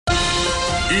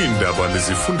Iindaba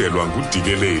nizifundelwa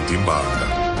nguDikeledi Mbanga.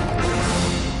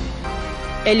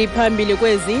 Eliphambili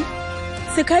kwezi,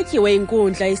 Sikhatyiwe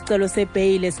yinkundla isicelo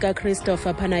sebheyile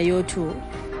sikaChristopher Panayiotou.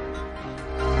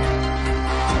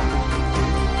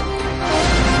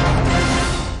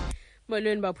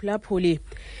 Molweni baphulaphuli.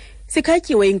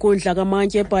 Sikhatyiwe yinkundla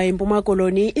kamantyi eBhayi eMpuma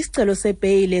Koloni isicelo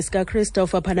sebheyile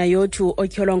sikaChristopher Panayiotou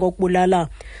otyholwa ngokubulala.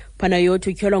 Panayiotou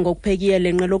utyholwa ngokuphekiya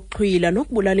lenqe lokuxhwila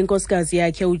nokubulala inkosikazi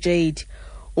yakhe uJade.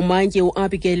 Umantyi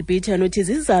uAbigail Beaton uthi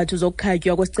izizathu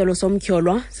zokukhatywa kwesicelo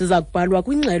somtyholwa ziza kubhalwa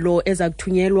kwingxelo eza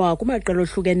kuthunyelwa kumaqela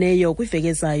ohlukeneyo kwiveki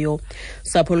ezayo.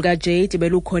 Usapho lukaJade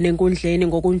belukhona enkundleni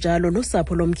ngokunjalo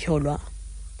nosapho lomtyholwa.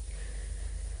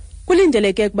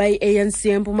 Kulindeleke ukuba i-ANC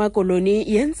eMpuma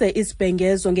Koloni yenze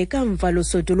isibhengezo ngekamva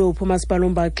losodolophu umasipala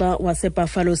ombaxa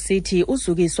waseBuffalo City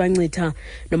uzukiswa ncitha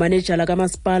nomanejala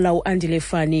kamasipala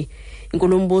uAndilefani.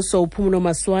 Inkulumbuso uPhumulo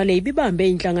Maswale ibibambe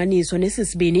intlanganiso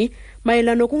nesisibini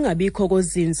mayelana nokungabikho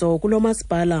kozinzo kulo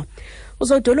masipala.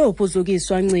 Usodolophu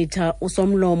uzukiswa ncitha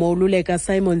usomlomo ululeka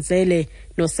Simon Zele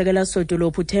nosekela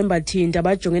sodolophu Themba Thinda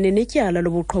bajongene netyala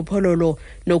lobuqhophololo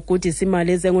nokugudisa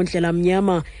imali ezengondlela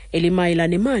mnyama elimayela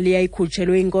nemali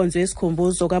yayikhutshelwe inkonzo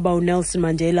yesikhumbuzo kaba uNelson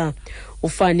Mandela.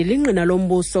 Ufani lingqina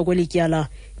lombuso kwelityala.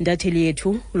 Intatheli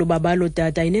yethu lubabalo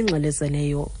data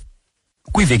inengxelezeneyo.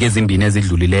 Kwiveki ezimbini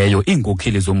ezidlulileyo,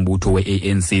 iinkokheli zombutho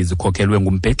we-ANC zikhokhelwe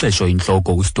ngumbhexesho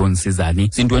intloko uStone Sizani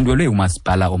zindwendwelwe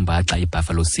umasipala ombaxa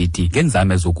eBuffalo City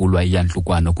ngenzame zokulwa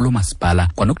iyantlukwano kulo masipala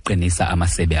kwanokuqinisa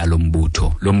amasebe alo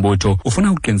mbutho. Lo mbutho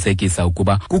ufuna ukuqinisekisa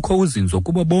ukuba kukho uzinzo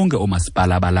kubo bonke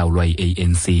oomasipala abalawulwa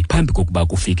yi-ANC phambi kokuba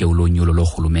kufike ulonyulo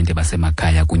lorhulumente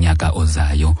basemakhaya kunyaka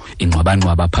ozayo.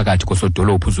 Ingxwabangxwaba phakathi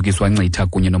kosodolophu uzukiswa ncitha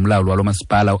kunye nomlawuli walo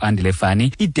masipala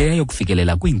uAndilefani ide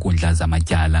yokufikelela kwiinkundla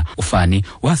zamatyala. Ufani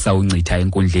wasa uncitha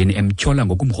enkundleni emtyhola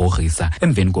ngokumgrogrisa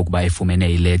emveni kokuba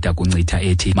efumene ileta kuncitha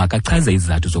ethi makachaze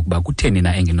izizathu zokuba kutheni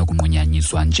na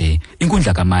engenokunqunyanyiswa nje.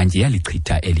 Inkundla kamantyi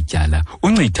yalichitha elityala.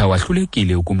 Uncitha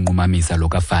wahlulekile ukumnqumamisa lo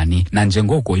kafani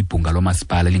nanjengoko ibhunga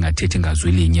lomasipala lingathethi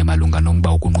ngazwi linye malunga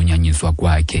nomba ukunqunyanyiswa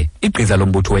kwakhe. Igqiza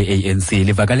lombutho we-ANC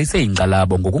livakalise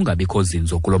inkxalabo ngokungabikho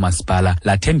zinzo kulo masipala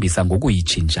lathembisa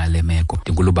ngokuyitshintsha le meko.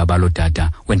 Ndingulubabalo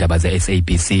data weendaba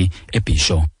ze-SABC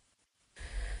eBhisho.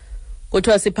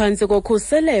 Kuthiwa siphantsi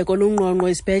kokhuseleko lungqongqo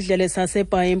isibhedlele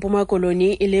saseBhayi eMpuma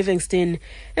Koloni iLivingston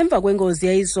emva kwengozi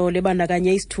yayizolo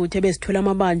ebandakanya isithuthi ebesithwele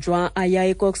amabanjwa aya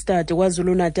eKokstad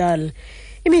KwaZulu-Natal.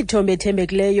 Imithombo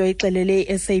ethembekileyo ixelele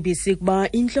i-SABC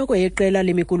ukuba intloko yeqela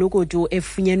lemigulukudu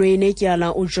efunyenwe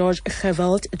inetyala uGeorge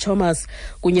Geweld Thomas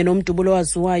kunye nomdubulo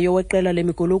waziwayo weqela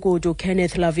lemigulukudu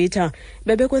Kenneth Lavita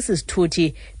bebekwesi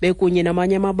sithuthi bekunye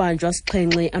namanye amabanjwa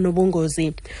asixhenxe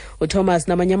anobungozi. UThomas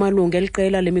namanye amalungu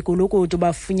eliqela lemigulukudu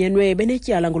bafunyenwe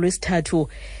benetyala ngolwesithathu.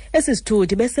 Esi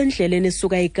sithuthi besendleleni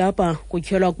esuka eKapa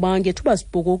kutyholwa ukuba ngethuba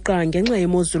sibhukuqa ngenxa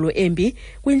yemozulu embi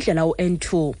kwindlela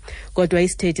uN2. Kodwa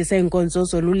isithethi seenkonzo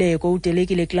zoluleko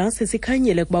uDelekile Class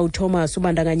sikhanyele ukuba uThomas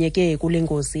ubandakanyeke kule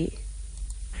ngozi.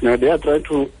 Now they are trying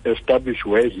to establish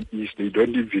where he is. They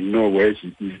don't even know where he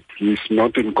is. He is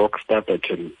not in Kokstad, I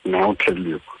can now tell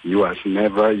you. He was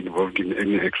never involved in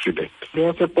any accident. There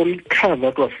was a police car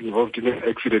that was involved in an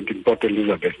accident in Port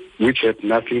Elizabeth, which had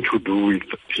nothing to do with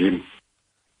him.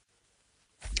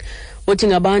 Uthi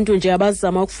ngabantu nje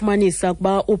abazama ukufumanisa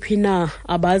ukuba uphi na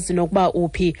abazi nokuba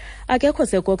uphi akekho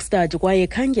seKokstad kwaye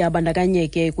khange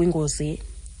abandakanyeke kwingozi.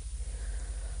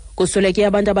 Kusoleke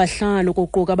abantu abahlanu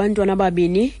kuquka abantwana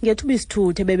ababini ngethuba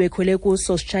isithuthi bebekhwele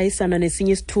kuso sitshayisana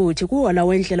nesinye isithuthi kuhola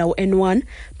wendlela uN1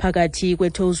 phakathi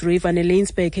kweToes River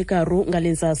neLanesburg eKaru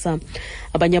ngalentsasa.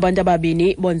 Abanye abantu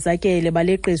ababini bonzakele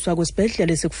baleqiswa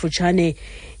kwisibhedlele esikufutshane.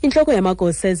 Intloko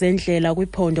yamagosa ezendlela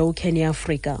kwiphondo uKenya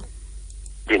Africa.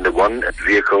 In the one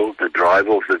vehicle, the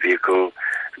driver of the vehicle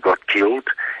got killed,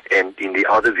 and in the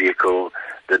other vehicle,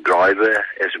 the driver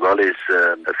as well as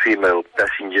a female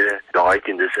passenger died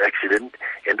in this accident,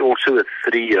 and also a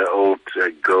 3-year-old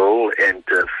girl and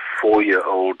a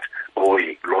 4-year-old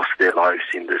boy lost their lives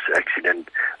in this accident.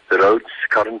 The roads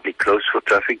currently closed for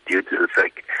traffic due to the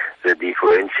fact that the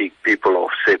forensic people of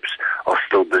SEPS are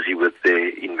still busy with their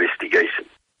investigation.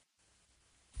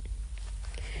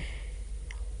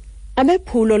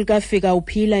 Abephulo likafika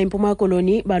uphila eMpuma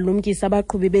Koloni balumkisa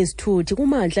abaqhubi bezithuthi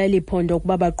kumandla eliphondo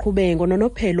ukuba baqhube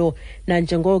ngononophelo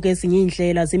nanjengoko ezinye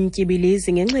indlela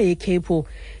zimtyibilizi ngenxa yekhephu.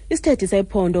 Isithethi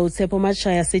sephondo uTshepo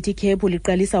Mashaya sithi ikhephu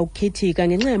liqalisa ukukhithika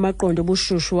ngenxa yamaqondo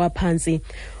obushushu aphansi.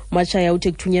 Mashaya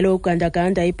uthi kuthunyelwe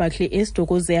ugandaganda iBuckley East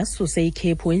ukuze asuse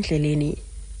ikhephu endleleni.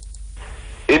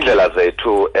 indlela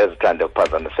zethu ezithanda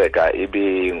ukuphazamiseka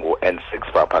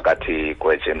ibingu-N6 phakathi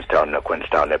kweJamestown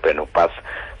neQueenstown eBenubus,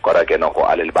 kodwa ke noko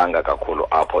alilibanga kakhulu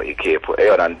apho ikhephu.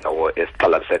 Eyona ndawo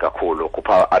esixhalabise kakhulu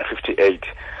kupha R58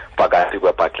 phakathi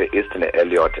kweBuckley East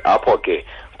neElliot, apho ke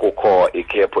kukho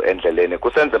ikhephu endleleni.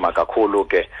 Kusenzima kakhulu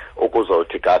ke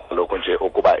ukuzothi kaloku nje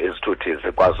ukuba izithuthi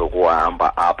zikwazi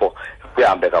ukuhamba apho,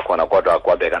 kuhambe kakhona kodwa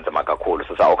kwabeka nzima kakhulu.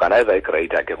 Sisa-organize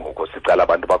igrade ke ngoku, sicela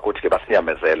abantu bakuthi ke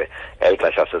basinyamezele eli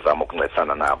xesha sizama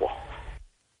ukuncedisana nabo.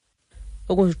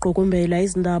 Ukuziqukumbela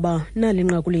izindaba nali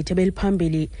nqaku lethu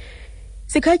beliphambili.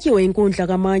 Sikhatyiwe inkundla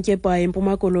kamantyi eBhayi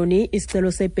eMpuma Koloni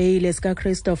isicelo sebheyile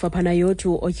sikaChristopher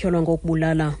Panayiotou otyholwa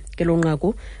ngokubulala. Ngelo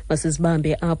nqaku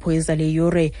masizibambe apho ezale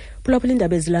yure. Phulaphula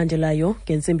indaba ezilandelayo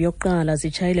ngentsimbi yokuqala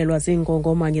zitshayelelwa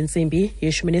ziingongoma ngentsimbi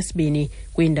ye-12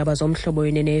 kwiindaba zomhlobo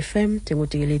wenene FM.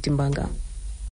 NdinguDikeledi Mbanga.